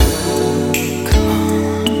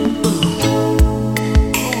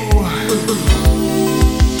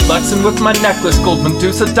flexing with my necklace, gold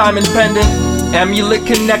Medusa diamond pendant, amulet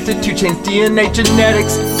connected, 2 chains DNA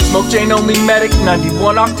genetics, smoke chain only medic,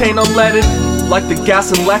 91 octane unleaded. Like the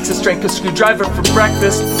gas and Lexus, drank a screwdriver for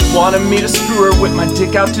breakfast. Wanted me to screw her with my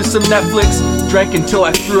dick out to some Netflix. Drank until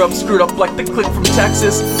I threw up, screwed up like the click from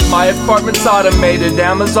Texas. My apartment's automated,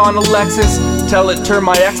 Amazon Alexis. Tell it turn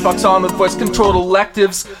my Xbox on with voice controlled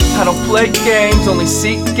electives. I don't play games, only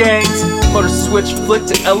seek gains. Motor switch flick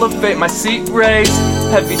to elevate my seat raise.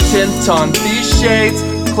 Heavy tint on these shades.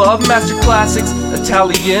 Club Master Classics,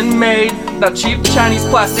 Italian made, not cheap Chinese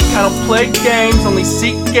plastic. I don't play games, only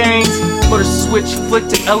seek gains. Motor switch flick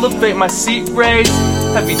to elevate my seat raise.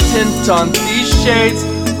 Heavy tint on these shades.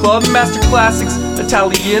 Club Master Classics,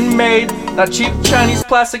 Italian made, not cheap Chinese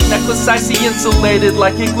plastic. Necklace icy insulated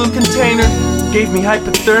like igloo container. Gave me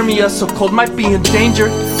hypothermia, so cold might be in danger.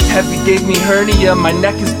 Heavy gave me hernia, my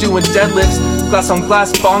neck is doing deadlifts. Glass on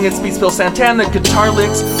glass, bong and speed spill, Santana guitar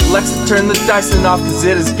licks. Alexa turn the Dyson off cause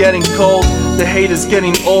it is getting cold. The hate is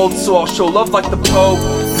getting old, so I'll show love like the Pope.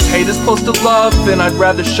 Cause hate is close to love, and I'd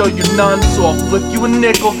rather show you none. So I'll flip you a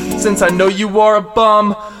nickel, since I know you are a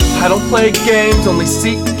bum. I don't play games, only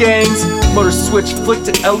seek gains. Motor switch flick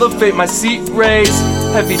to elevate my seat raise.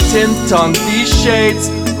 Heavy tint on these shades.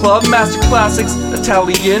 Club Master Classics,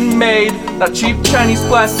 Italian made, not cheap Chinese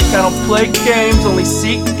plastic. I don't play games, only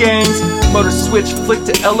seek gains. Motor switch flick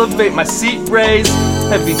to elevate my seat raise.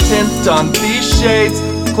 Heavy tint on these shades.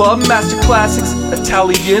 Club Master Classics,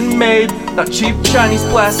 Italian made, not cheap Chinese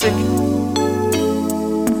plastic.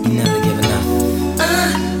 No.